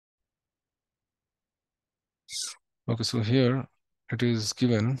Okay, so here it is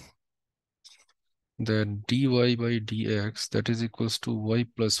given that dy by dx that is equals to y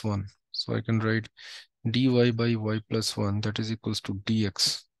plus 1. So I can write dy by y plus 1 that is equals to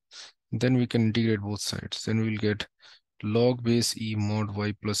dx. Then we can integrate both sides. Then we will get log base e mod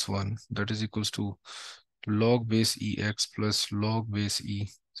y plus 1 that is equals to log base ex plus log base e,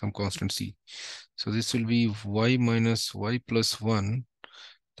 some constant c. So this will be y minus y plus 1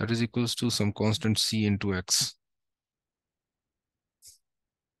 that is equals to some constant c into x.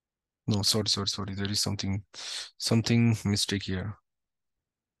 No, sorry. There is something mistake here.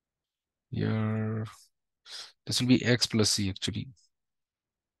 Here, this will be x plus c actually.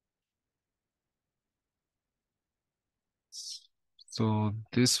 So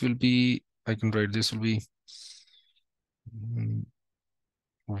this will be, I can write this will be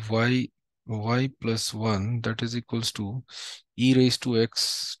y plus 1 that is equals to e raised to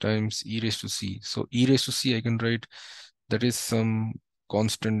x times e raised to c. So e raised to c I can write that is some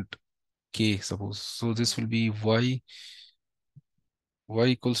constant k, suppose. So this will be y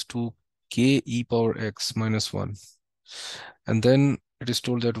equals to k e power x minus 1. And then it is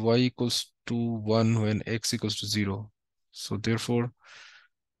told that y equals to 1 when x equals to 0. So therefore,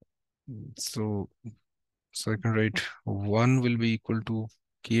 so I can write 1 will be equal to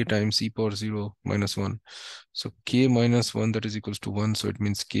k times e power 0 minus 1. So k minus 1 that is equals to 1. So it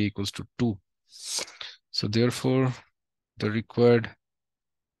means k equals to 2. So therefore, the required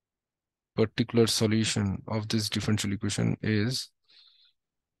particular solution of this differential equation is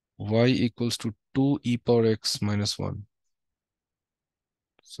y equals to 2 e power x minus 1.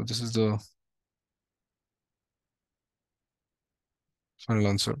 So this is the final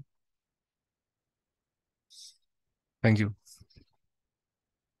answer. Thank you.